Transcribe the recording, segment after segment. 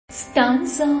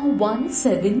Stanza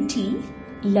 170,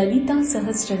 Lalita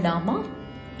Sahasranama,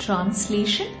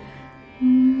 translation.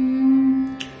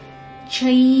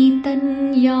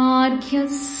 Chaitanyadhya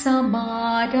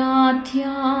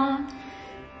Samaradhya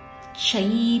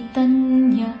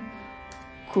Chaitanya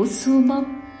Kusuma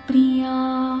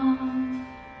Priya.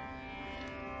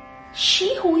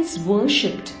 She who is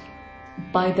worshipped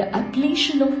by the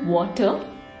appellation of water,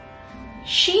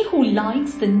 she who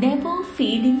likes the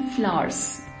never-fading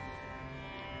flowers.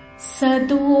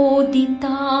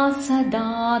 Sadodita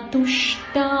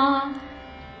sadatushta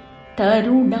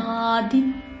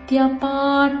tarunaditya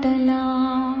patala.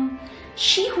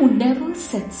 She who never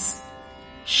sets,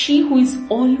 she who is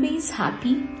always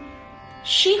happy,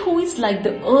 she who is like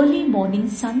the early morning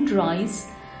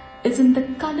sunrise, is in the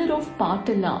color of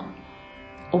patala,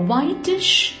 a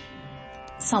whitish,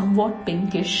 somewhat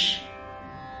pinkish.